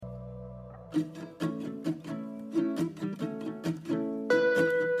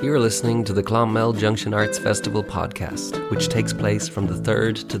You're listening to the Clonmel Junction Arts Festival podcast, which takes place from the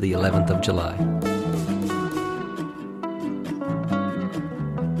 3rd to the 11th of July.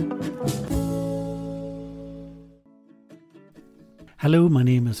 Hello, my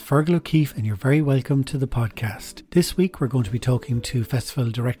name is Fergal O'Keefe and you're very welcome to the podcast. This week we're going to be talking to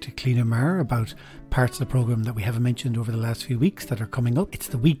Festival Director Cliona Maher about parts of the programme that we haven't mentioned over the last few weeks that are coming up. It's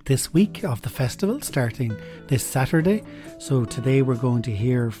the week this week of the festival starting this Saturday. So today we're going to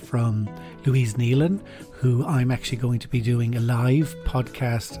hear from Louise Nealon, who I'm actually going to be doing a live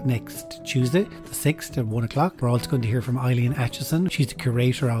podcast next Tuesday, the 6th at 1 o'clock. We're also going to hear from Eileen Atchison. She's the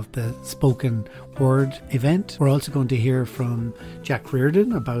curator of the Spoken Word event. We're also going to hear from Jack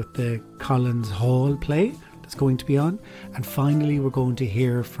Reardon about the Collins Hall play that's going to be on. And finally, we're going to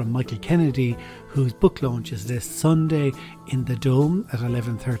hear from Michael Kennedy, whose book launch is this Sunday in the Dome at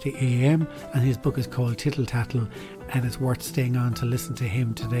 11:30 a.m. And his book is called Tittle Tattle, and it's worth staying on to listen to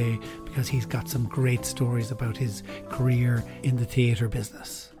him today because he's got some great stories about his career in the theatre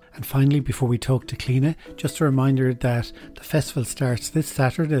business. And finally, before we talk to Cliona, just a reminder that the festival starts this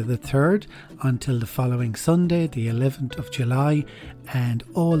Saturday, the 3rd, until the following Sunday, the 11th of July, and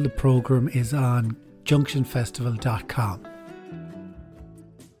all the programme is on junctionfestival.com.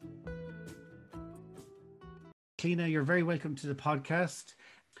 Cliona, you're very welcome to the podcast.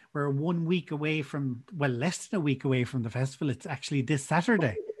 We're 1 week away from, well, less than a week away from the festival. It's actually this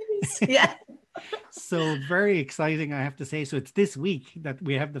Saturday. Yeah. So very exciting, I have to say. So it's this week that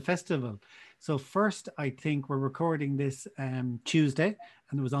we have the festival. So first, I think we're recording this Tuesday,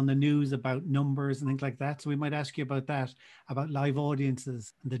 and it was on the news about numbers and things like that. So we might ask you about that, about live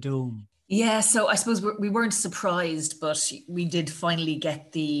audiences and the Dome. Yeah, so I suppose we weren't surprised, but we did finally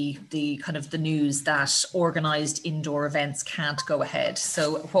get the kind of the news that organised indoor events can't go ahead.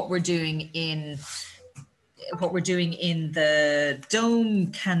 So what we're doing in the Dome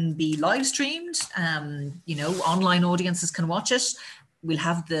can be live streamed. Online audiences can watch it. We'll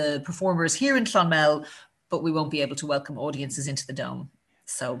have the performers here in Clonmel, but we won't be able to welcome audiences into the Dome.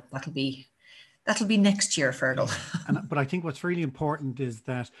 So that'll be next year, Fergal. But I think what's really important is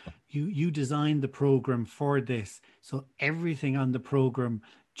that you designed the program for this. So everything on the program,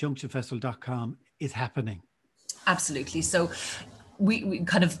 junctionfestival.com, is happening. Absolutely. So we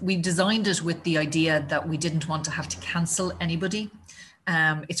designed it with the idea that we didn't want to have to cancel anybody.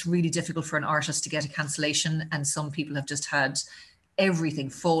 It's really difficult for an artist to get a cancellation, and some people have just had everything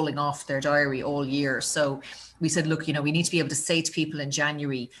falling off their diary all year. So we said, look, we need to be able to say to people in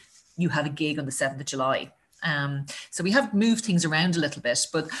January, you have a gig on the 7th of July. So we have moved things around a little bit,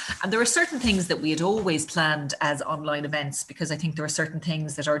 and there are certain things that we had always planned as online events, because I think there are certain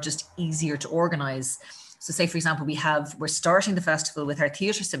things that are just easier to organise. So say, for example, we're starting the festival with our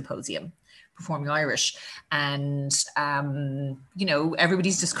theatre symposium, Performing Irish, and,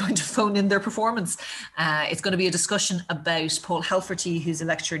 everybody's just going to phone in their performance. It's going to be a discussion about Paul Halferty, who's a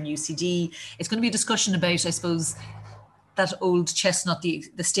lecturer in UCD. It's going to be a discussion about, I suppose, that old chestnut,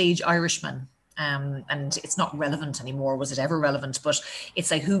 the stage Irishman. And it's not relevant anymore. Was it ever relevant? But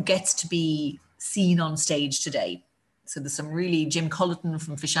it's like, who gets to be seen on stage today? So there's some really, Jim Culleton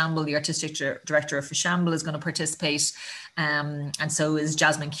from Fishamble, the artistic director of Fishamble, is going to participate. And so is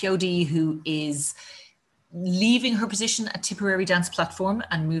Jasmine Chiodi, who is leaving her position at Tipperary Dance Platform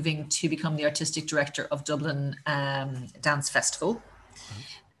and moving to become the artistic director of Dublin Dance Festival.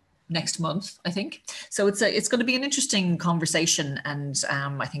 Next month, I think. So it's going to be an interesting conversation, and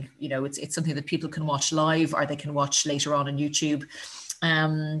I think it's something that people can watch live, or they can watch later on YouTube.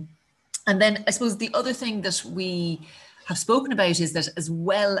 And then I suppose the other thing that we have spoken about is that, as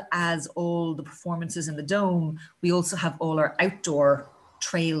well as all the performances in the Dome, we also have all our outdoor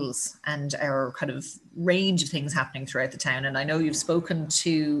trails and our kind of range of things happening throughout the town. And I know you've spoken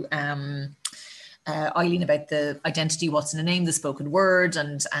to Eileen about the Identity, What's in a Name, the Spoken Word,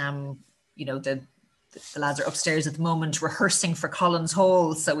 and the lads are upstairs at the moment rehearsing for Collins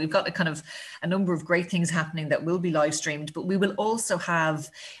Hall. So we've got a number of great things happening that will be live streamed, but we will also have,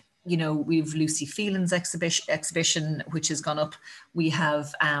 we've Lucy Phelan's exhibition, which has gone up. We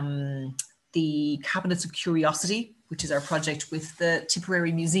have the Cabinets of Curiosity, which is our project with the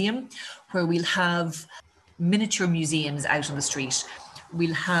Tipperary Museum, where we'll have miniature museums out on the street.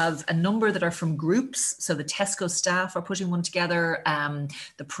 We'll have a number that are from groups. So the Tesco staff are putting one together,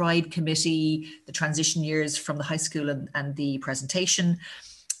 the Pride Committee, the transition years from the high school and the presentation,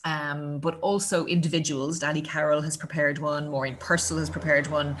 but also individuals. Danny Carroll has prepared one, Maureen Purcell has prepared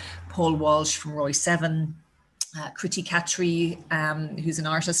one, Paul Walsh from Roy 7, Kriti Khatri, who's an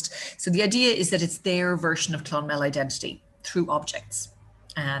artist. So the idea is that it's their version of Clonmel identity through objects.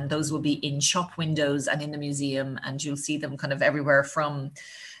 And those will be in shop windows and in the museum, and you'll see them kind of everywhere from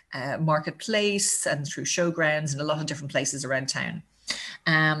Marketplace and through showgrounds and a lot of different places around town.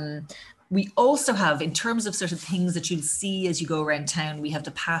 We also have, in terms of sort of things that you'll see as you go around town, we have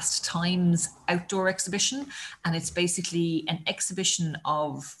the Past Times outdoor exhibition, and it's basically an exhibition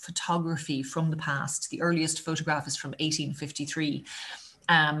of photography from the past. The earliest photograph is from 1853,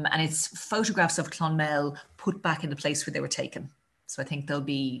 and it's photographs of Clonmel put back in the place where they were taken. So I think there'll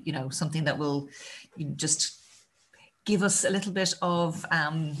be, something that will just give us a little bit of,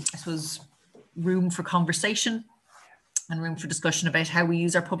 I suppose, room for conversation and room for discussion about how we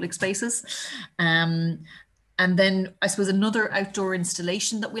use our public spaces. And then I suppose another outdoor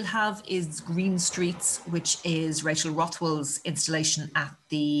installation that we'll have is Green Streets, which is Rachel Rothwell's installation at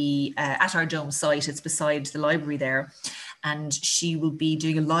our Dome site. It's beside the library there. And she will be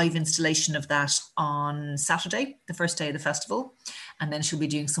doing a live installation of that on Saturday, the first day of the festival. And then she'll be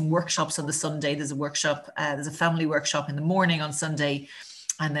doing some workshops on the Sunday. There's a family workshop in the morning on Sunday,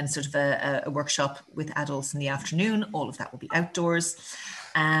 and then sort of a workshop with adults in the afternoon. All of that will be outdoors.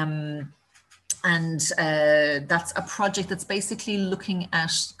 And that's a project that's basically looking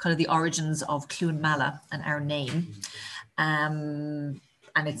at kind of the origins of Clúin Mala and our name. And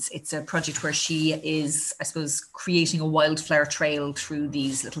it's a project where she is, I suppose, creating a wildflower trail through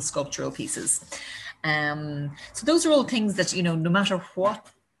these little sculptural pieces. So those are all things that, no matter what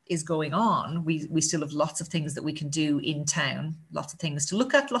is going on, we still have lots of things that we can do in town, lots of things to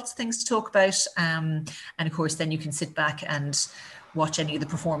look at, lots of things to talk about. And of course, then you can sit back and watch any of the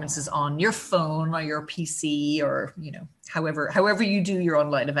performances on your phone or your PC or, however you do your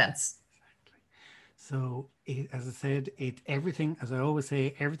online events. So as I said, everything, as I always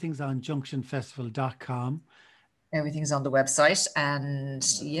say, everything's on junctionfestival.com. Everything's on the website. And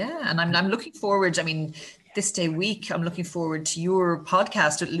I'm looking forward. I mean, this day week, I'm looking forward to your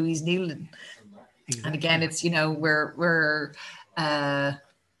podcast with Louise Nealon. Exactly. And again, it's, we're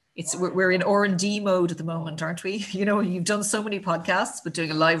in R&D mode at the moment, aren't we? You've done so many podcasts, but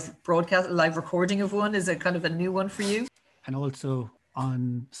doing a live broadcast, a live recording of one is a kind of a new one for you. And also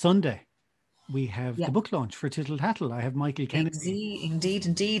on Sunday, we have the book launch for Tittle Tattle. I have Michael Kennedy.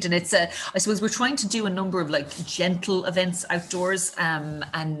 Indeed. And it's I suppose we're trying to do a number of gentle events outdoors.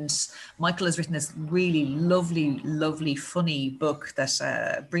 And Michael has written this really lovely, funny book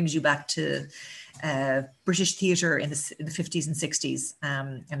that brings you back to British theatre in the 50s and 60s.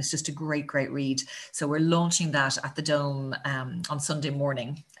 And it's just a great read. So we're launching that at the Dome on Sunday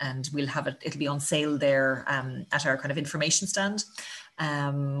morning, and we'll have it'll be on sale there at our kind of information stand.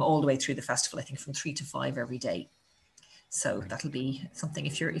 All the way through the festival, I think from 3 to 5 every day. So that'll be something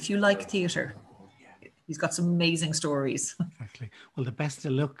if you like theatre. He's got some amazing stories. Exactly. Well, the best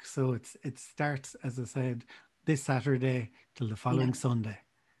of luck. So it starts, as I said, this Saturday till the following Sunday.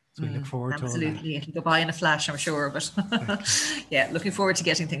 So we look forward to all that. Absolutely. It'll go by in a flash, I'm sure. But exactly. Looking forward to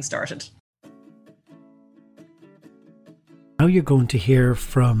getting things started. Now you're going to hear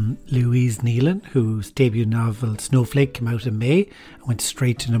from Louise Nealon, whose debut novel Snowflake came out in May and went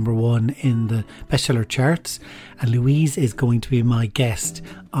straight to #1 in the bestseller charts. And Louise is going to be my guest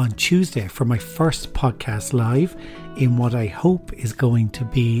on Tuesday for my first podcast live in what I hope is going to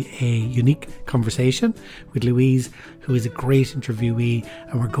be a unique conversation with Louise, who is a great interviewee,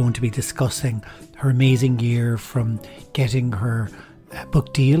 and we're going to be discussing her amazing year from getting her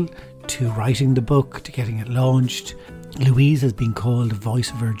book deal to writing the book to getting it launched. Louise has been called a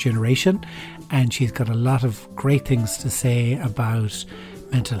voice of her generation, and she's got a lot of great things to say about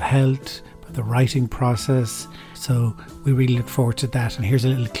mental health, about the writing process. So we really look forward to that. And here's a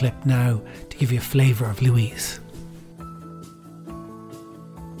little clip now to give you a flavour of Louise.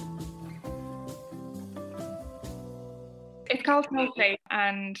 It's called Snowflake,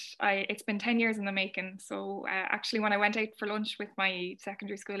 and it's been 10 years in the making. So actually, when I went out for lunch with my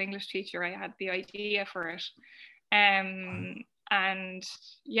secondary school English teacher, I had the idea for it.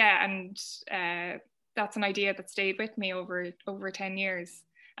 That's an idea that stayed with me over 10 years.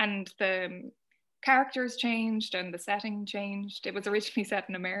 And the characters changed and the setting changed. It was originally set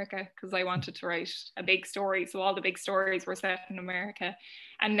in America because I wanted to write a big story. So all the big stories were set in America.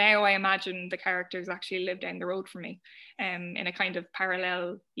 And now I imagine the characters actually live down the road from me in a kind of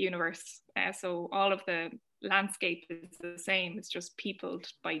parallel universe. So all of the landscape is the same. It's just peopled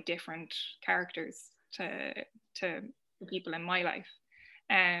by different characters to the people in my life.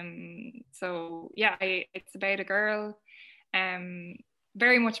 It's about a girl,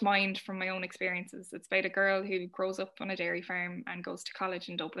 very much mined from my own experiences. It's about a girl who grows up on a dairy farm and goes to college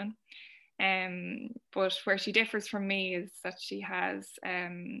in Dublin. But where she differs from me is that she has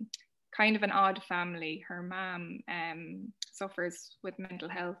kind kind of an odd family. Her mom suffers with mental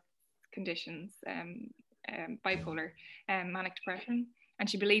health conditions, bipolar, manic depression, and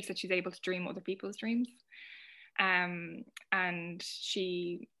she believes that she's able to dream other people's dreams. And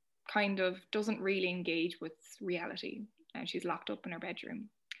she kind of doesn't really engage with reality, and she's locked up in her bedroom.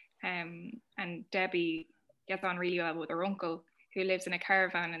 And Debbie gets on really well with her uncle, who lives in a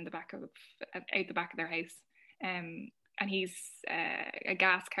caravan out the back of their house. And he's a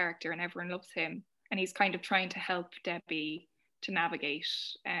gas character, and everyone loves him. And he's kind of trying to help Debbie to navigate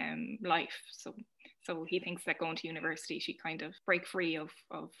life. So he thinks that going to university, she kind of break free of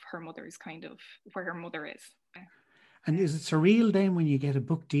her mother's kind of where her mother is. And is it surreal then when you get a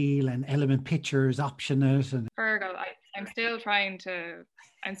book deal and Element Pictures option it? And Virgo, I'm still trying to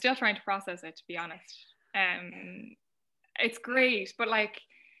process it, to be honest. It's great, but like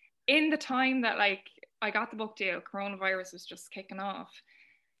in the time that like I got the book deal, coronavirus was just kicking off.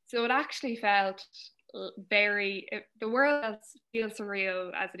 So it actually felt the world feels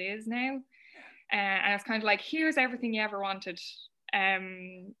surreal as it is now. And it's kind of like, here's everything you ever wanted,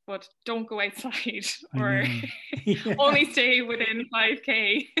 but don't go outside or yeah. only stay within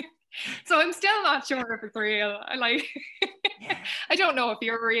 5K. So I'm still not sure if it's real. I don't know if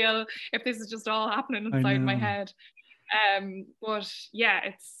you're real, if this is just all happening inside my head. But yeah,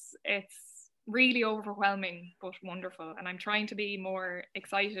 it's really overwhelming but wonderful, and I'm trying to be more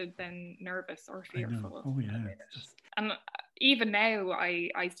excited than nervous or fearful. Oh yeah. And even now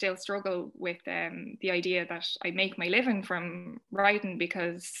I still struggle with the idea that I make my living from writing,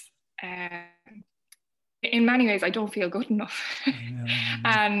 because in many ways I don't feel good enough.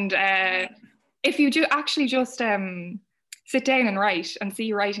 And if you do actually just sit down and write and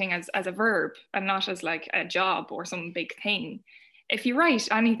see writing as a verb and not as like a job or some big thing, if you write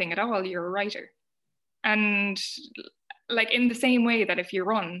anything at all, you're a writer. And like in the same way that if you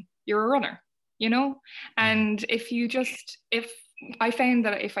run, you're a runner, you know? And if I found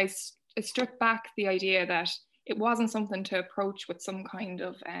that if I stripped back the idea that it wasn't something to approach with some kind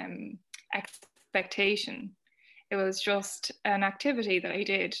of expectation, it was just an activity that I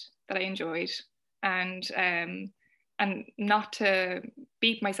did that I enjoyed, and not to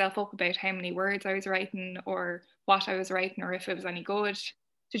beat myself up about how many words I was writing or what I was writing or if it was any good,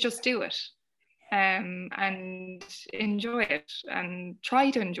 to just do it and enjoy it and try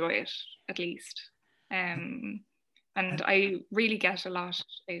to enjoy it at least. And I really get a lot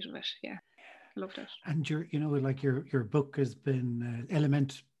out of it. Yeah, I loved it. And your book has been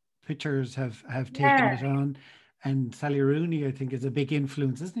Element Pictures have taken it on. And Sally Rooney, I think, is a big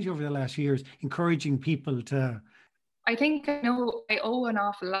influence, isn't she, over the last years, encouraging people to... I think I owe an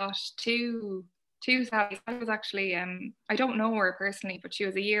awful lot to Sally. I was actually, I don't know her personally, but she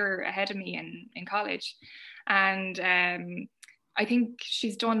was a year ahead of me in college. And I think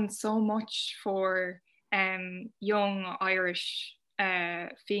she's done so much for young Irish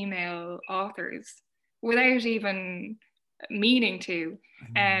female authors without even meaning to.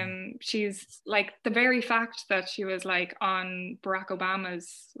 She's like, the very fact that she was like on Barack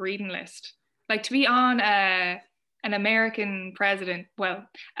Obama's reading list, like to be on an American president,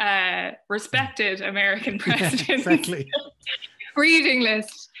 respected American president reading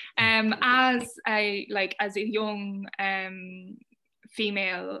list as a young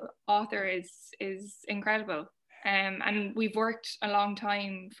female author is incredible. And we've worked a long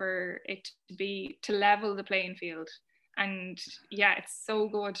time for it to level the playing field. And yeah, it's so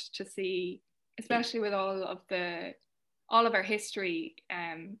good to see, especially with all of our history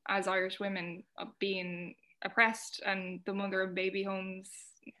as Irish women being oppressed, and the mother and baby homes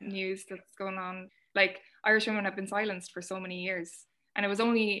news that's going on. Like, Irish women have been silenced for so many years, and it was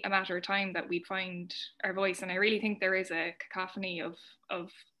only a matter of time that we'd find our voice. And I really think there is a cacophony of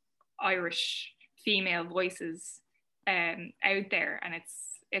Irish female voices out there, and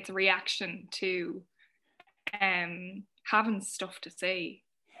it's a reaction to having stuff to say.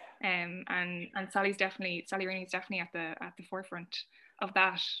 And Sally Rooney is definitely at the forefront of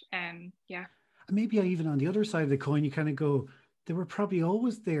that. Yeah. Maybe even on the other side of the coin, you kind of go, there were probably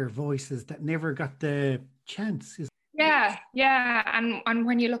always there voices that never got the chance. Yeah. And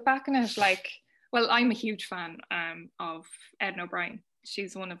when you look back on it, like, well, I'm a huge fan of Edna O'Brien.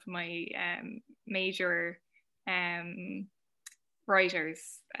 She's one of my major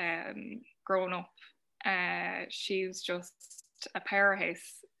writers growing up. She was just a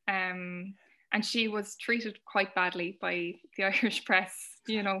powerhouse. And she was treated quite badly by the Irish press,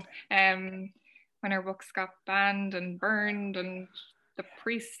 when her books got banned and burned, and the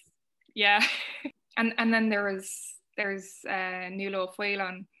priests, yeah. and then there's Nuala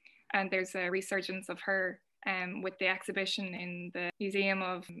O'Phelan, and there's a resurgence of her with the exhibition in the Museum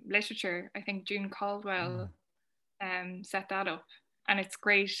of Literature. I think June Caldwell set that up, and it's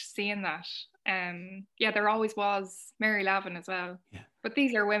great seeing that. There always was Mary Lavin as well. Yeah. But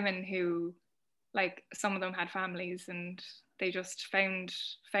these are women who, like, some of them had families and they just found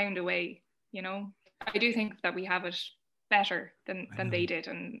a way, you know. I do think that we have it better than they did,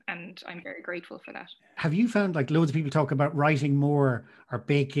 and I'm very grateful for that. Have you found, like, loads of people talk about writing more or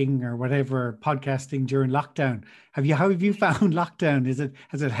baking or whatever, podcasting during lockdown? How have you found lockdown?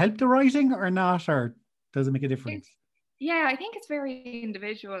 Has it helped the writing or not, or does it make a difference? Yeah, I think it's very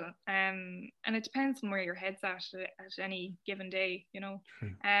individual, and it depends on where your head's at any given day, you know.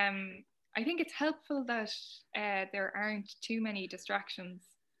 True. I think it's helpful that there aren't too many distractions.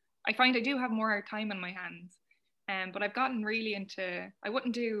 I find I do have more time on my hands, but I've gotten really into, I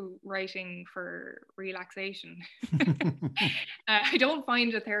wouldn't do writing for relaxation. I don't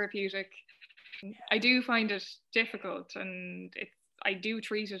find it therapeutic. I do find it difficult, and I do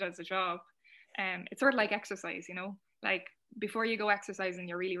treat it as a job. It's sort of like exercise, you know, like before you go exercising,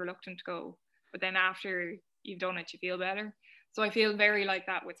 you're really reluctant to go, but then after you've done it, you feel better. So I feel very like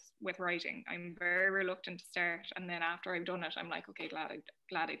that with writing. I'm very reluctant to start, and then after I've done it, I'm like, okay, glad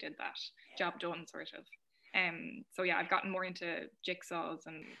I did that. Job done, sort of. So yeah, I've gotten more into jigsaws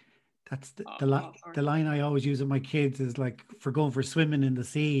and. That's the line I always use with my kids is like, for going for swimming in the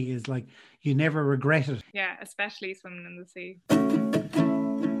sea, is like, you never regret it. Yeah, especially swimming in the sea.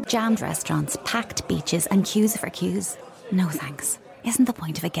 Jammed restaurants, packed beaches and queues for queues. No thanks. Isn't the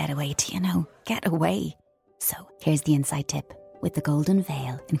point of a getaway to, get away? So here's the inside tip. With the Golden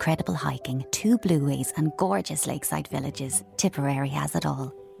Vale, incredible hiking, 2 blueways and gorgeous lakeside villages, Tipperary has it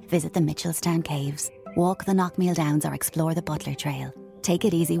all. Visit the Mitchelstown Caves, walk the Knockmeal Downs or explore the Butler Trail. Take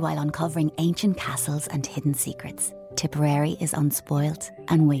it easy while uncovering ancient castles and hidden secrets. Tipperary is unspoilt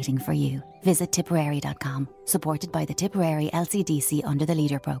and waiting for you. Visit tipperary.com, supported by the Tipperary LCDC under the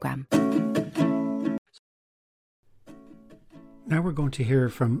Leader programme. Now we're going to hear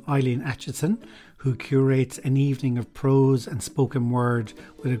from Eileen Atchison, who curates an evening of prose and spoken word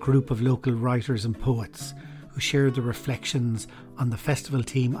with a group of local writers and poets who share the reflections on the festival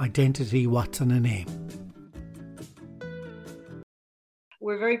theme Identity, What's in a Name.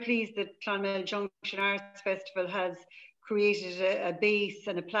 We're very pleased that Clonmel Junction Arts Festival has created a base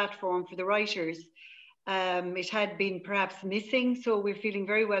and a platform for the writers. It had been perhaps missing, so we're feeling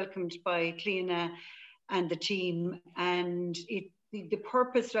very welcomed by Cliona and the team. And the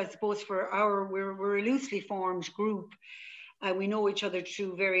purpose, I suppose, we're a loosely formed group. We know each other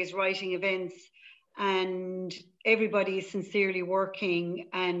through various writing events, and everybody is sincerely working.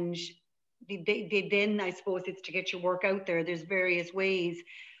 And then I suppose it's to get your work out there. There's various ways,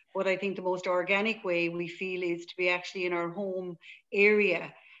 but I think the most organic way we feel is to be actually in our home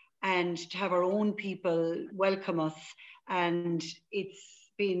area and to have our own people welcome us. And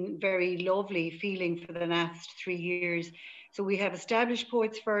it's been very lovely feeling for the last 3 years. So we have established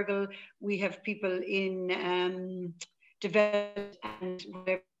Poets Fergal, we have people in development and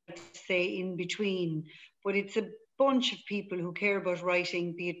whatever to say in between, but it's a bunch of people who care about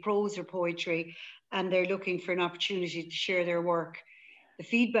writing, be it prose or poetry, and they're looking for an opportunity to share their work. The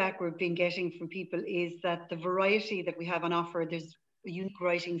feedback we've been getting from people is that the variety that we have on offer, there's unique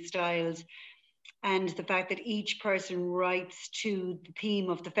writing styles, and the fact that each person writes to the theme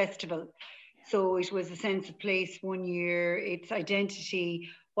of the festival. So it was a sense of place one year, it's identity,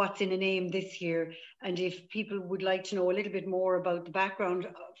 what's in a name this year. And if people would like to know a little bit more about the background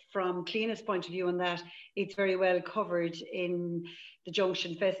from Cliona's point of view on that, it's very well covered in the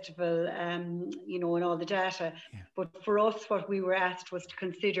Junction Festival, and all the data. Yeah. But for us, what we were asked was to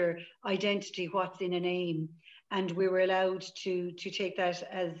consider identity, what's in a name. And we were allowed to take that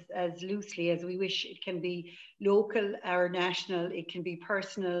as loosely as we wish. It can be local or national, it can be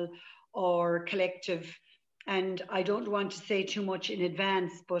personal or collective. And I don't want to say too much in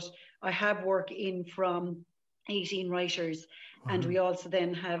advance, but I have work in from 18 writers. Mm-hmm. And we also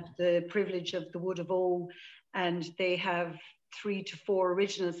then have the privilege of the Wood of O, and they have 3 to 4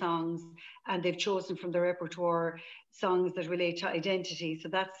 original songs, and they've chosen from their repertoire songs that relate to identity. So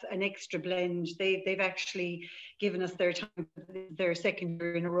that's an extra blend. They've actually given us their time, their second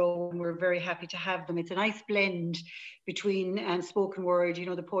year in a row, and we're very happy to have them. It's a nice blend between spoken word,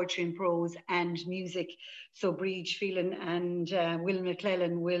 the poetry and prose, and music. So Breege Phelan and Will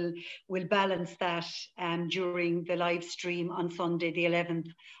McClellan will balance that during the live stream on Sunday, the 11th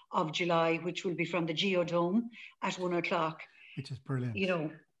of July, which will be from the Geodome at 1:00. Which is brilliant.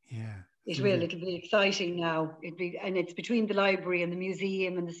 Yeah. It'll be exciting now. And it's between the library and the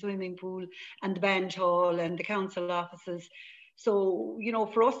museum and the swimming pool and the band hall and the council offices. So, you know,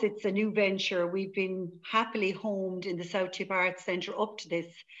 for us, it's a new venture. We've been happily homed in the South Tip Arts Centre up to this,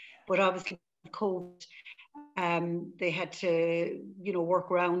 but obviously COVID, they had to, you know, work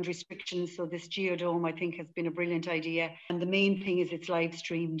around restrictions. So this Geodome, I think, has been a brilliant idea. And the main thing is it's live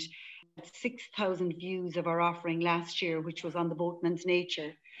streamed. 6,000 views of our offering last year, which was on the Boatman's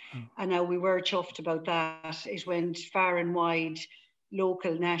Nature. And now we were chuffed about that. It went far and wide,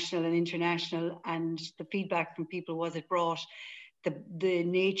 local, national and international. And the feedback from people was it brought the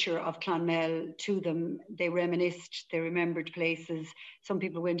nature of Clonmel to them. They reminisced, they remembered places. Some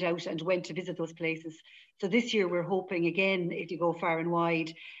people went out and went to visit those places. So this year we're hoping again it'll go far and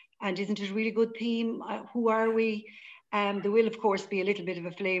wide. And isn't it a really good theme? Who are we? There will of course be a little bit of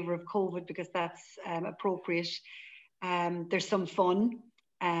a flavour of COVID because that's appropriate. There's some fun,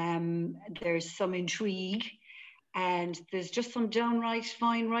 there's some intrigue, and there's just some downright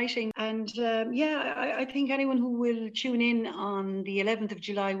fine writing. And I think anyone who will tune in on the 11th of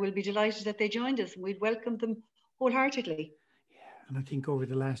July will be delighted that they joined us, and we'd welcome them wholeheartedly. And I think over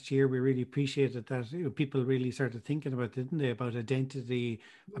the last year, we really appreciated that, you know, people really started thinking about, didn't they, about identity,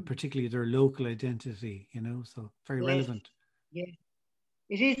 particularly their local identity, you know, so very relevant. Yes,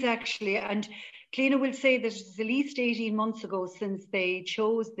 it is actually. And Cliona will say that it's at least 18 months ago since they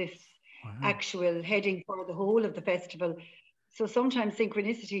chose this actual heading for the whole of the festival. So sometimes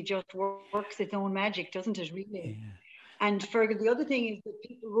synchronicity just works its own magic, doesn't it, really? Yeah. And Fergal, the other thing is that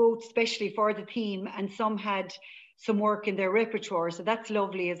people wrote specially for the theme, and some had some work in their repertoire, so that's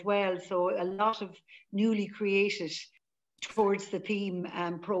lovely as well. So a lot of newly created towards the theme,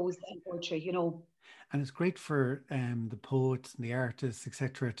 prose and poetry, you know. And it's great for the poets and the artists,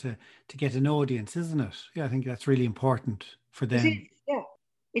 etc., to get an audience, isn't it? Yeah, I think that's really important for them. It is, yeah.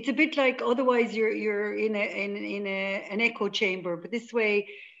 It's a bit like otherwise you're in an echo chamber, but this way,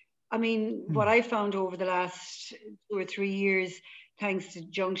 I mean, what I found over the last 2 or 3 years, thanks to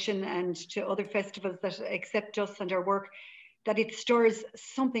Junction and to other festivals that accept us and our work, that it stirs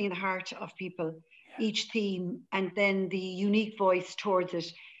something in the heart of people, each theme, and then the unique voice towards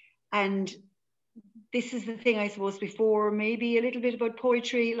it. And this is the thing, I suppose, before, maybe a little bit about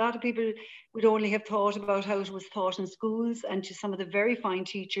poetry. A lot of people would only have thought about how it was taught in schools, and to some of the very fine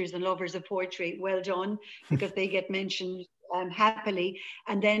teachers and lovers of poetry, well done, because they get mentioned happily.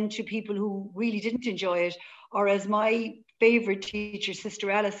 And then to people who really didn't enjoy it, or as my favourite teacher, Sister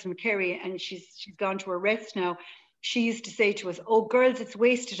Alison McCary, and she's gone to her rest now, she used to say to us, "Oh, girls, it's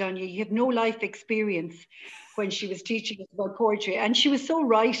wasted on you. You have no life experience," when she was teaching us about poetry. And she was so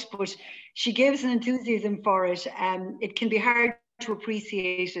right, but she gave us an enthusiasm for it. It can be hard to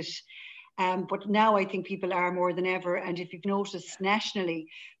appreciate it. But now I think people are more than ever. And if you've noticed nationally,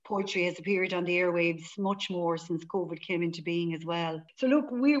 poetry has appeared on the airwaves much more since COVID came into being as well. So look,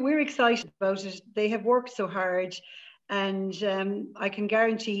 we're excited about it. They have worked so hard. And I can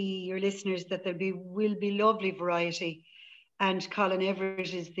guarantee your listeners that there will be lovely variety. And Colin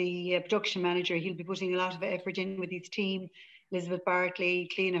Everett is the production manager. He'll be putting a lot of effort in with his team, Elizabeth Bartley,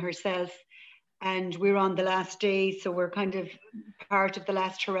 Cliona herself. And we're on the last day, so we're kind of part of the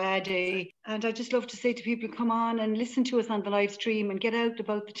last hurrah day. And I just love to say to people, come on and listen to us on the live stream and get out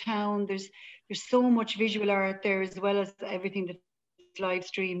about the town. There's so much visual art there, as well as everything that's live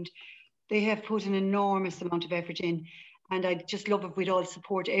streamed. They have put an enormous amount of effort in. And I'd just love if we'd all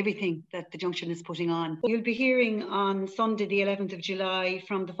support everything that the Junction is putting on. You'll be hearing on Sunday, the 11th of July,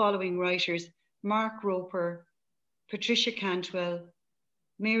 from the following writers: Mark Roper, Patricia Cantwell,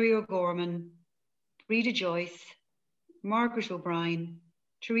 Mary O'Gorman, Rita Joyce, Margaret O'Brien,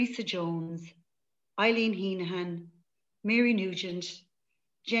 Teresa Jones, Eileen Heenahan, Mary Nugent,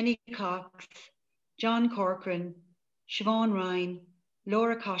 Jenny Cox, John Corcoran, Siobhan Ryan,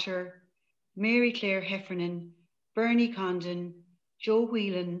 Laura Cotter, Mary Claire Heffernan, Bernie Condon, Joe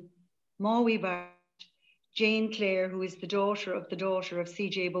Whelan, Maui Bart, Jane Clare, who is the daughter of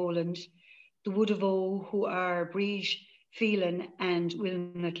C.J. Boland, the Wood of O, who are Briege Phelan and Will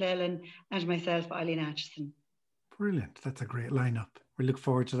McClellan, and myself, Eileen Atchison. Brilliant. That's a great lineup. We look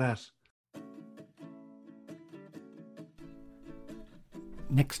forward to that.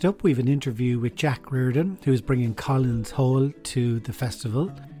 Next up, we have an interview with Jack Reardon, who is bringing Collins Hall to the festival.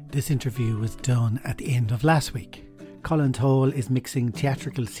 This interview was done at the end of last week. Collins Hall is mixing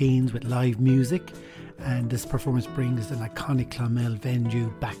theatrical scenes with live music, and this performance brings an iconic Clonmel venue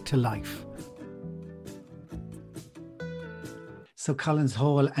back to life. So Collins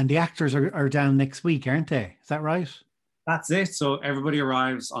Hall, and the actors are down next week, aren't they? Is that right? That's it. So everybody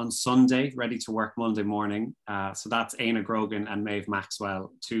arrives on Sunday, ready to work Monday morning. So that's Aina Grogan and Maeve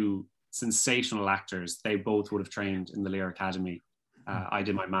Maxwell, two sensational actors. They both would have trained in the Lear Academy. I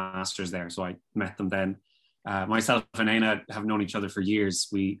did my master's there, so I met them then. Myself and Éanna have known each other for years.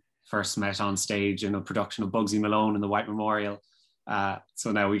 We first met on stage in a production of Bugsy Malone in the White Memorial.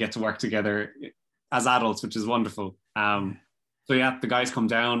 So now we get to work together as adults, which is wonderful. So yeah, the guys come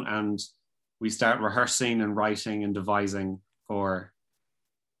down and we start rehearsing and writing and devising for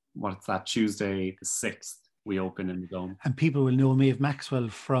what's that, Tuesday the 6th, we open in the Dome. And people will know Maeve Maxwell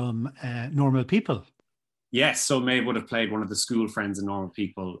from Normal People. Yes, so Maeve would have played one of the school friends in Normal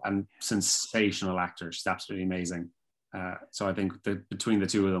People, and sensational actor. She's absolutely amazing. So I think that between the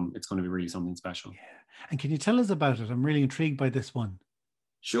two of them, it's going to be really something special. Yeah. And can you tell us about it? I'm really intrigued by this one.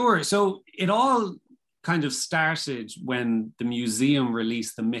 Sure. So it all kind of started when the museum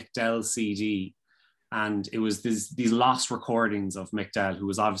released the Mick Dell CD, and it was these lost recordings of Mick Dell, who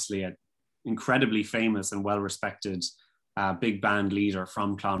was obviously an incredibly famous and well-respected big band leader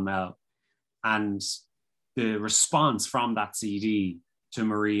from Clonmel. And the response from that CD to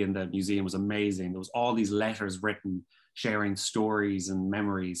Marie in the museum was amazing. There was all these letters written, sharing stories and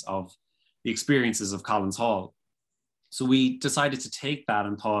memories of the experiences of Collins Hall. So we decided to take that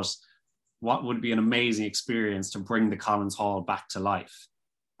and thought, what would be an amazing experience to bring the Collins Hall back to life?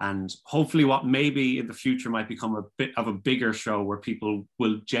 And hopefully what maybe in the future might become a bit of a bigger show where people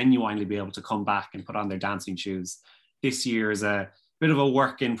will genuinely be able to come back and put on their dancing shoes. This year is a bit of a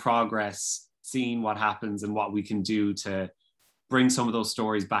work in progress, seeing what happens and what we can do to bring some of those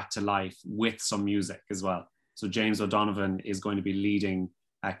stories back to life with some music as well. So James O'Donovan is going to be leading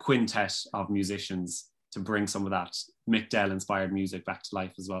a quintet of musicians to bring some of that Mick Dell inspired music back to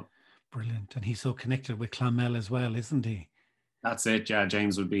life as well. Brilliant. And he's so connected with Clonmel as well, isn't he? That's it. Yeah,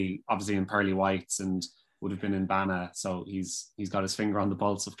 James would be obviously in Pearly Whites and would have been in Banna. So he's got his finger on the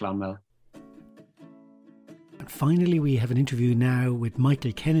pulse of Clonmel. And finally, we have an interview now with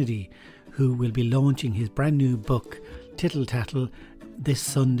Michael Kennedy, who will be launching his brand new book, Tittle Tattle, this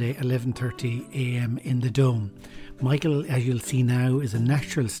Sunday, 11:30 a.m. in the Dome. Michael, as you'll see now, is a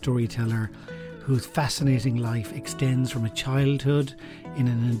natural storyteller whose fascinating life extends from a childhood in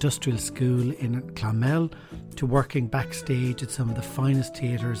an industrial school in Clonmel to working backstage at some of the finest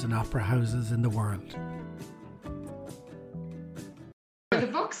theatres and opera houses in the world. The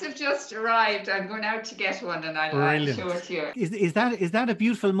books have just arrived. I'm going out to get one and I'll show it to you. Is that a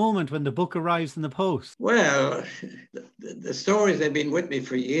beautiful moment when the book arrives in the post? Well, the stories have been with me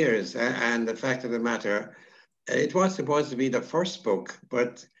for years, and the fact of the matter, it was supposed to be the first book,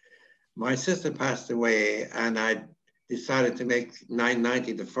 but my sister passed away and I decided to make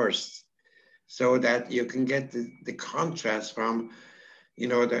 990 the first, so that you can get the contrast from,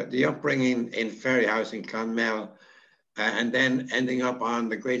 the upbringing in Ferryhouse in Clonmel, and then ending up on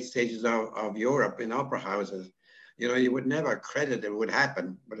the great stages of Europe in opera houses. You would never credit it would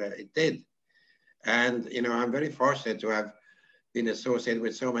happen, but it did. And, I'm very fortunate to have been associated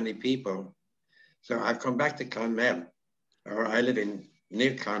with so many people. So I've come back to Clonmel, or I live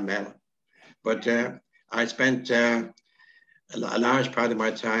near Clonmel, but I spent a large part of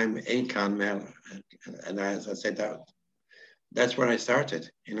my time in Clonmel. And as I said, that's where I started,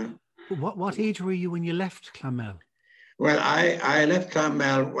 What age were you when you left Clonmel? Well, I left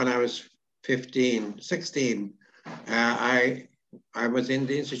Clonmel when I was 16. I was in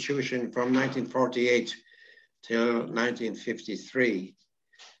the institution from 1948 till 1953.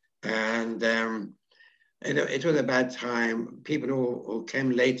 And it was a bad time. People who came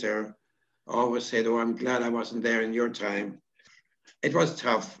later always said, "Oh, I'm glad I wasn't there in your time." It was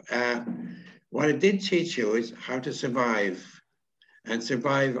tough. What it did teach you is how to survive, and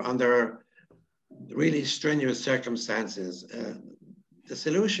survive under really strenuous circumstances. The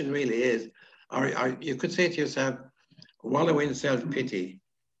solution really is, or you could say to yourself, wallow in self-pity,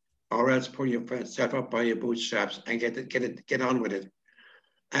 or else pull yourself up by your bootstraps and get on with it.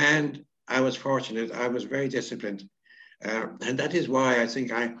 And I was fortunate. I was very disciplined. And that is why I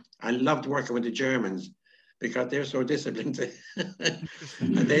think I loved working with the Germans, because they're so disciplined.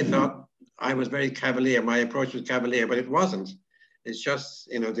 And they thought I was very cavalier. My approach was cavalier, but it wasn't. It's just,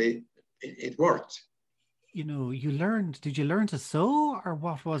 it worked. Did you learn to sew, or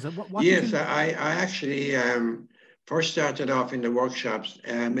what was it? What yes, I actually first started off in the workshops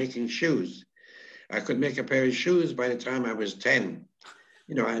making shoes. I could make a pair of shoes by the time I was 10,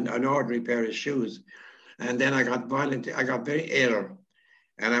 an ordinary pair of shoes. And then I got very ill,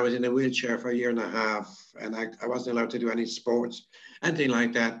 and I was in a wheelchair for a year and a half, and I wasn't allowed to do any sports, anything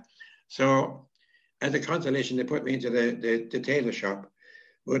like that. So as a consolation, they put me into the tailor shop.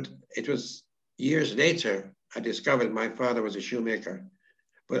 But it was years later, I discovered my father was a shoemaker.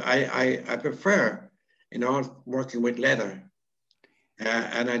 But I prefer, working with leather.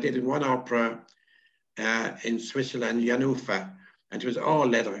 And I did one opera in Switzerland, Janufa, and it was all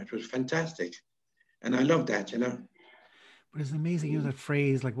leather. It was fantastic. And I love that, you know. But it's amazing, you know, that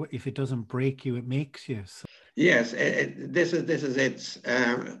phrase, like, what if it doesn't break you, it makes you. So. Yes, this is it.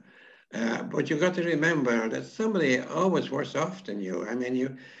 But you've got to remember that somebody always worse off than you. I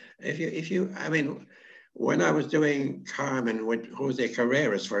mean, if you, I mean, when I was doing Carmen with Jose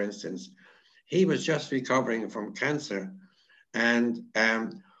Carreras, for instance, he was just recovering from cancer, and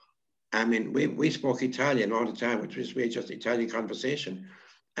I mean, we spoke Italian all the time, which was just Italian conversation,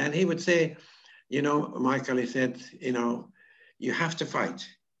 and he would say, you know, Michael, he said, you know, you have to fight.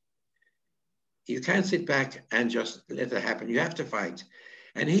 You can't sit back and just let it happen. You have to fight.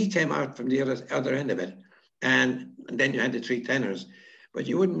 And he came out from the other end of it. And then you had the three tenors. But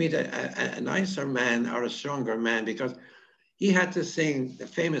you wouldn't meet a nicer man or a stronger man, because he had to sing the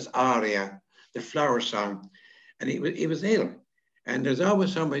famous aria, the flower song, and he was ill. And there's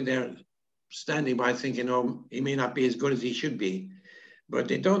always somebody there standing by thinking, oh, he may not be as good as he should be. But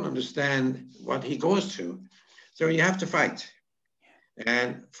they don't understand what he goes through. So you have to fight.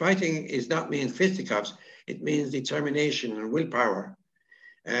 And fighting is not mean fisticuffs, it means determination and willpower.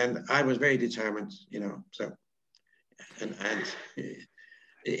 And I was very determined, you know, so, and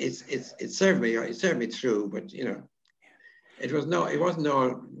it served me through, but, you know, it wasn't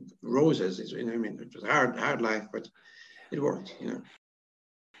all roses, you know, I mean, it was hard life, but it worked, you know.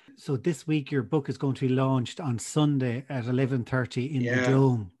 So this week your book is going to be launched on Sunday at 11:30 in the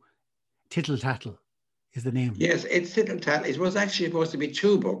Dome. Tittle Tattle is the name. Yes, it's Tittle Tattle. It was actually supposed to be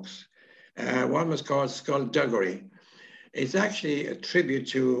two books. One was called Skullduggery. It's actually a tribute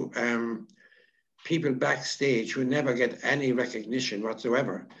to people backstage who never get any recognition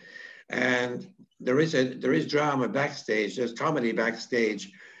whatsoever. And there is drama backstage, there's comedy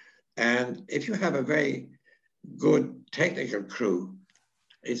backstage. And if you have a very good technical crew,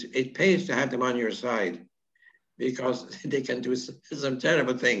 it pays to have them on your side, because they can do some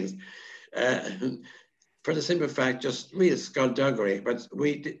terrible things. For the simple fact, just read Skullduggery, but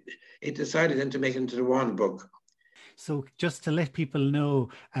it decided then to make it into one book. So just to let people know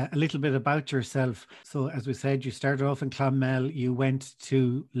a little bit about yourself. So as we said, you started off in Clonmel, you went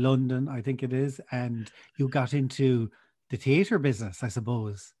to London, I think it is, and you got into the theatre business, I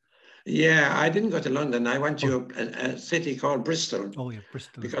suppose. Yeah, I didn't go to London. I went to a city called Bristol. Oh yeah,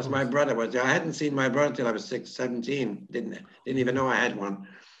 Bristol. Because my brother was there. I hadn't seen my brother till I was 17. Didn't even know I had one.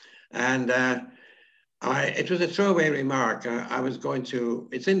 And it was a throwaway remark. I was going to,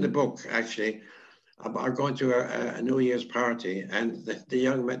 it's in the book actually, about going to a New Year's party, and the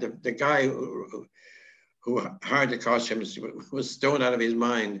young man, the guy who hired the costumes was stoned out of his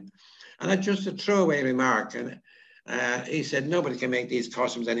mind. And it's just a throwaway remark. And he said, nobody can make these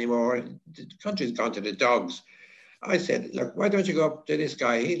costumes anymore. The country's gone to the dogs. I said, look, why don't you go up to this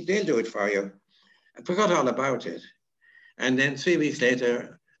guy? They'll do it for you. I forgot all about it. And then 3 weeks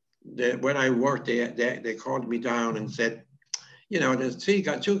later, when I worked, they called me down and said, you know, there's two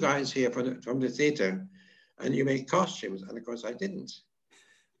guys here from the theatre, and you make costumes. And of course I didn't.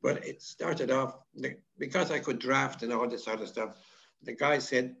 But it started off, because I could draft and all this sort of stuff, the guy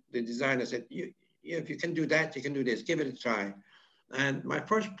said, the designer said, if you can do that, you can do this, give it a try. And my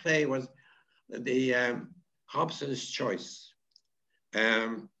first play was the Hobson's Choice.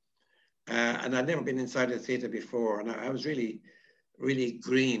 And I'd never been inside a theatre before, and I was really, really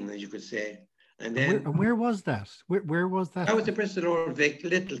green, as you could say. And then, where was that? Where was that? That was the Bristol Old Vic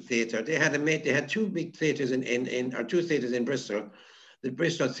Little Theatre. They had two big theatres or two theatres in Bristol, the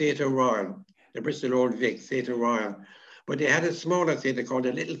Bristol Theatre Royal, the Bristol Old Vic Theatre Royal. But they had a smaller theatre called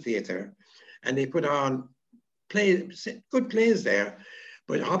the Little Theatre, and they put on good plays there.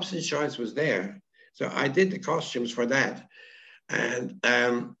 But Hobson's Choice was there, so I did the costumes for that, and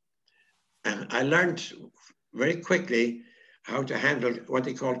I learned very quickly how to handle what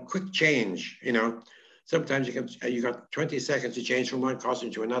they call quick change. You know, sometimes you got 20 seconds to change from one costume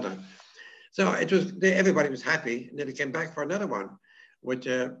to another. So everybody was happy, and then they came back for another one with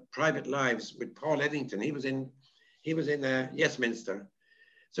Private Lives with Paul Eddington. He was in Yesminster.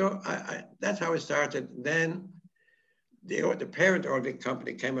 So that's how it started. Then the parent Old Vic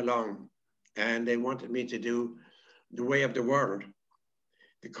company came along, and they wanted me to do The Way of the World,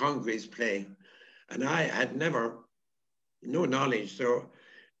 the Congreve's play, and I had no knowledge. So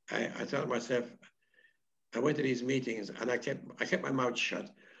I thought to myself, I went to these meetings and I kept my mouth shut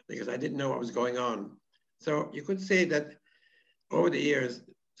because I didn't know what was going on. So you could say that over the years,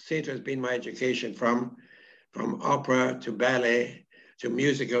 theatre has been my education from opera to ballet, to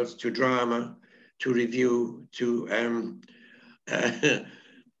musicals, to drama, to review, to,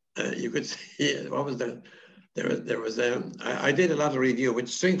 you could say, what was I did a lot of review with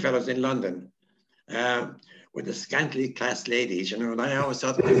Stringfellows in London, with the scantily clad ladies, you know, and I always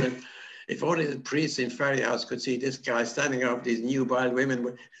thought to myself, if only the priests in Ferryhouse could see this guy standing up, these nubile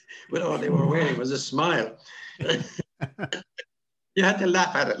women with all they were wearing was a smile. You had to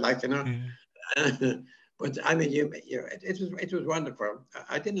laugh at it, like, you know. But I mean, it was wonderful.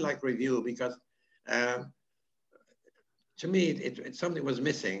 I didn't like review because to me, something was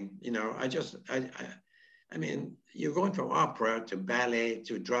missing. You know, I mean, you're going from opera to ballet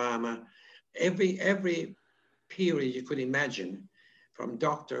to drama, every period you could imagine, from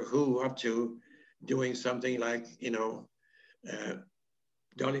Doctor Who up to doing something like, you know,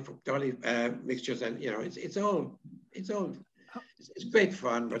 Dolly mixtures, and you know, it's great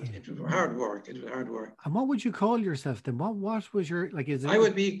fun, but it was hard work. It was hard work. And what would you call yourself then? What was your, like, is it? I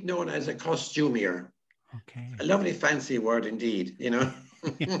would be known as a costumier. Okay. A lovely fancy word indeed, you know.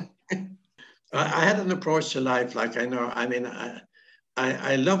 I had an approach to life, like, I know, I mean,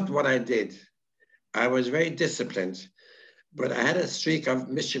 I loved what I did. I was very disciplined, but I had a streak of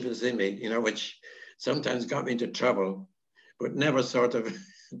mischievous in me, you know, which sometimes got me into trouble, but never sort of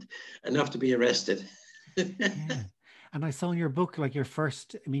enough to be arrested. Yeah. And I saw in your book, like, your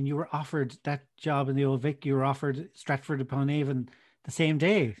first, I mean, you were offered that job in the Old Vic, you were offered Stratford upon Avon the same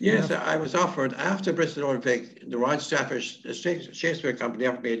day. Yes, you know? I was offered, after Bristol Old Vic, the Royal Stratford Shakespeare Company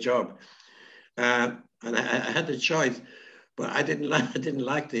offered me a job. And I had the choice, but I didn't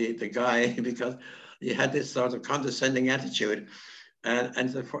like the guy because he had this sort of condescending attitude.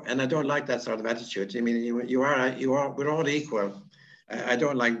 And I don't like that sort of attitude. I mean, we're all equal. I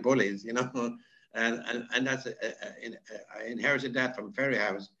don't like bullies, you know. And that's I inherited that from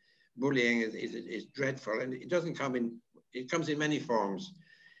Ferryhouse. Bullying is dreadful, and it comes in many forms.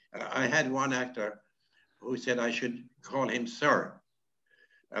 I had one actor who said I should call him sir,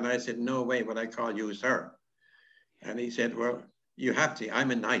 and I said, no way would I call you sir. And he said, well, you have to.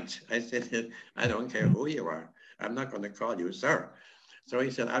 I'm a knight. I said, I don't care who you are. I'm not going to call you sir. So he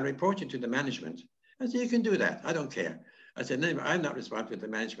said, I'll report you to the management. I said, you can do that. I don't care. I said, no, I'm not responsible for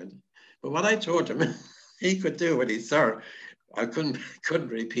the management. But what I told him, he could do what he saw. I couldn't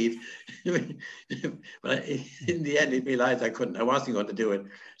repeat. But in the end, he realized I wasn't going to do it.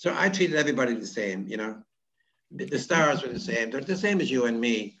 So I treated everybody the same, you know. The stars were the same. They're the same as you and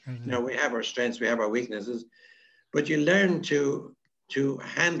me. Mm-hmm. You know, we have our strengths, we have our weaknesses. But you learn to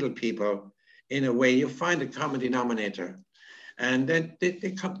handle people in a way, you find a common denominator. And then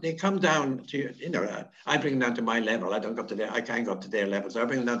they come down to, you know, I bring them down to my level. I can't go up to their level, so I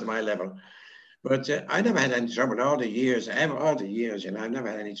bring them down to my level. But I never had any trouble all the years, you know, I've never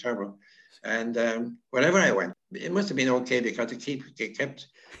had any trouble. And wherever I went, it must have been okay because they kept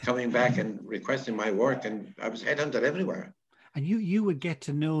coming back and requesting my work, and I was headhunted everywhere. And you would get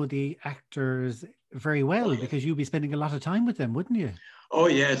to know the actors very well because you'd be spending a lot of time with them, wouldn't you? Oh,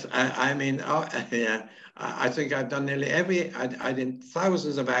 yes. I mean, yeah. I think I've done nearly I did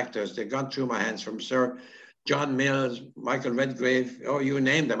thousands of actors. They've gone through my hands, from Sir John Mills, Michael Redgrave, oh, you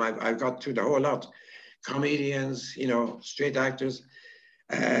name them. I've got through the whole lot. Comedians, you know, straight actors.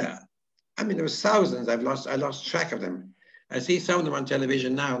 I mean, there was thousands. I lost track of them. I see some of them on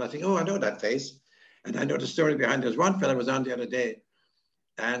television now, and I think, oh, I know that face. And I know the story behind it. There's one fella was on the other day,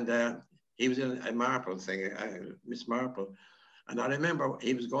 and he was in a Marple thing, Miss Marple. And I remember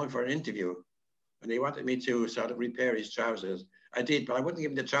he was going for an interview, and he wanted me to sort of repair his trousers. I did, but I wouldn't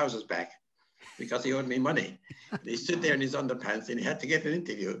give him the trousers back because he owed me money. And he stood there in his underpants, and he had to get an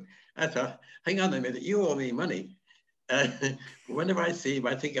interview. I thought, hang on a minute, you owe me money. Whenever I see him,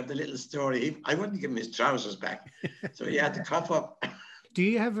 I think of the little story. I wouldn't give him his trousers back. So he had to cough up. Do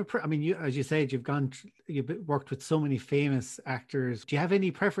you have I mean, you, as you said, you've worked with so many famous actors. Do you have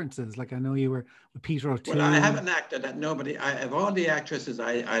any preferences? Like, I know you were with Peter O'Toole. Well, I have an actor that of all the actresses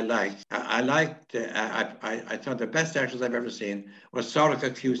I liked, I thought the best actress I've ever seen was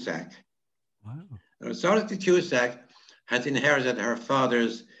Sorcha Cusack. Wow. Sorcha Cusack has inherited her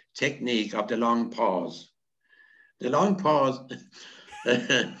father's technique of the long pause. The long pause,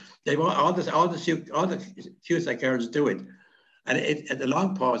 all the Cusack girls do it. And the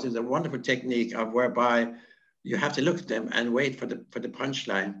long pause is a wonderful technique of whereby you have to look at them and wait for the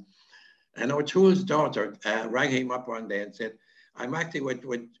punchline. And O'Toole's daughter rang him up one day and said, I'm acting with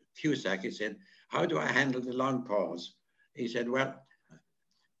Cusack. He said, how do I handle the long pause? He said, well,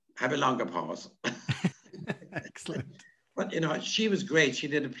 have a longer pause. Excellent. But, you know, she was great. She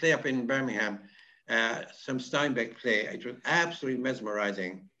did a play up in Birmingham, some Steinbeck play. It was absolutely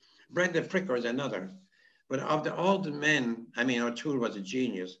mesmerizing. Brenda Fricker is another. But of all the men, I mean, O'Toole was a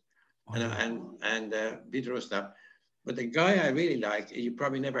genius, and Peter Ostap. But the guy I really like, you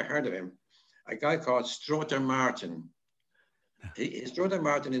probably never heard of him, a guy called Strother Martin. Strother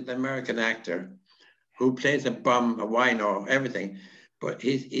Martin is an American actor who plays a bum, a wino, everything. but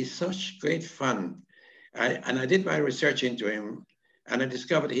he's such great fun. I did my research into him, and I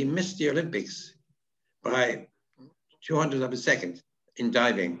discovered he missed the Olympics by 200th of a second in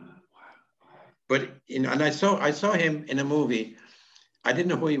diving. But and I saw him in a movie. I didn't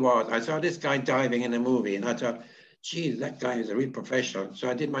know who he was. I saw this guy diving in a movie, and I thought, geez, that guy is a real professional. So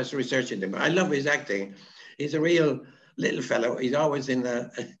I did my research into him. I love his acting. He's a real little fellow. He's always in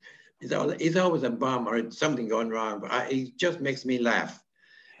the, he's always a bum or something going wrong. But he just makes me laugh.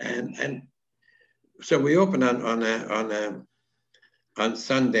 And so we open on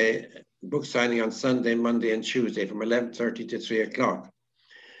Sunday, book signing on Sunday, Monday, and Tuesday from 11:30 to 3 o'clock.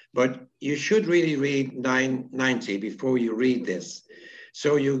 But you should really read 990 before you read this.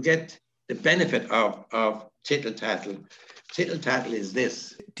 So you get the benefit of Tittle Tattle. Tittle Tattle is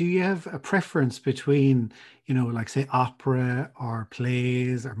this. Do you have a preference between, like say opera or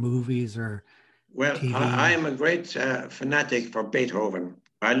plays or movies or Well, TV? I am a great fanatic for Beethoven.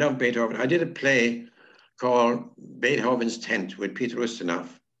 I love Beethoven. I did a play called Beethoven's Tent with Peter Ustinov.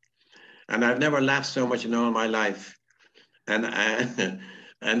 And I've never laughed so much in all my life. And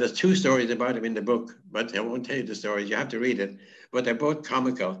there's 2 stories about him in the book, but I won't tell you the stories. You have to read it. But they're both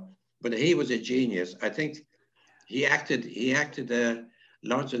comical. But he was a genius. I think he acted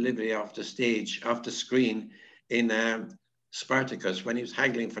Lawrence of Liberty off the stage, off the screen in Spartacus when he was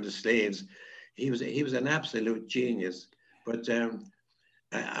haggling for the slaves. He was an absolute genius. But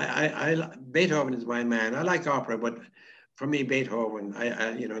Beethoven is my man. I like opera, but for me, Beethoven,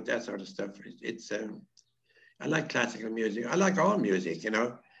 that sort of stuff. It's I like classical music. I like all music,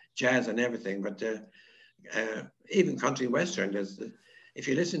 jazz and everything. But even country western, if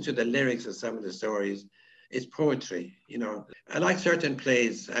you listen to the lyrics of some of the stories, it's poetry. I like certain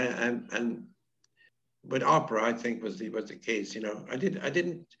plays, but opera, I think, was the case. I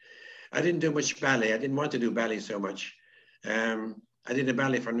didn't do much ballet. I didn't want to do ballet so much. I did a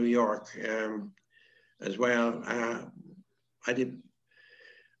ballet for New York as well. I did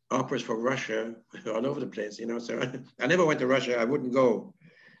operas for Russia, all over the place, So I never went to Russia. I wouldn't go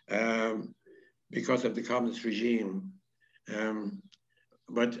because of the communist regime.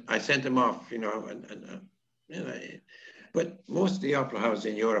 But I sent them off, but most of the opera houses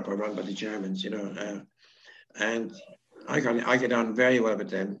in Europe are run by the Germans, and I get on very well with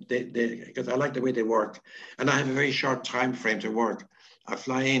them because I like the way they work, and I have a very short time frame to work. I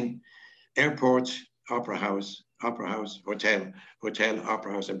fly in, airport, opera house, hotel,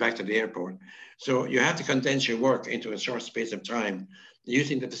 opera house, and back to the airport. So you have to condense your work into a short space of time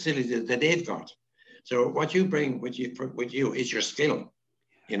using the facilities that they've got. So what you bring with you is your skill,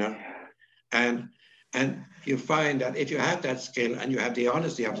 and you find that if you have that skill and you have the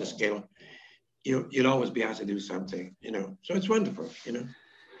honesty of the skill, you'll always be able to do something, So it's wonderful,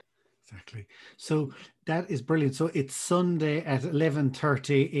 Exactly. So that is brilliant. So it's Sunday at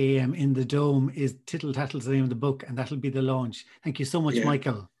 11:30 a.m. in the Dome. Is Tittle Tattle's the name of the book, and that'll be the launch. Thank you so much,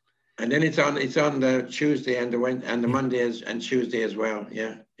 Michael. And then it's on the Tuesday and the Monday and Tuesday as well.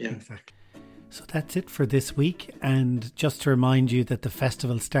 Yeah. Exactly. So that's it for this week. And just to remind you that the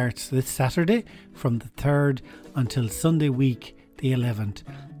festival starts this Saturday from the 3rd until Sunday week, the 11th.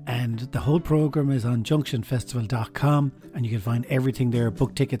 And the whole programme is on junctionfestival.com, and you can find everything there,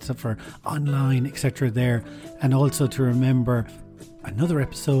 book tickets for online, etc. there. And also to remember, another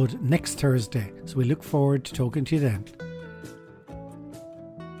episode next Thursday. So we look forward to talking to you then.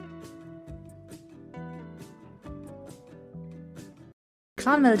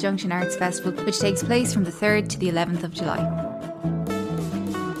 Clonmel Junction Arts Festival, which takes place from the 3rd to the 11th of July.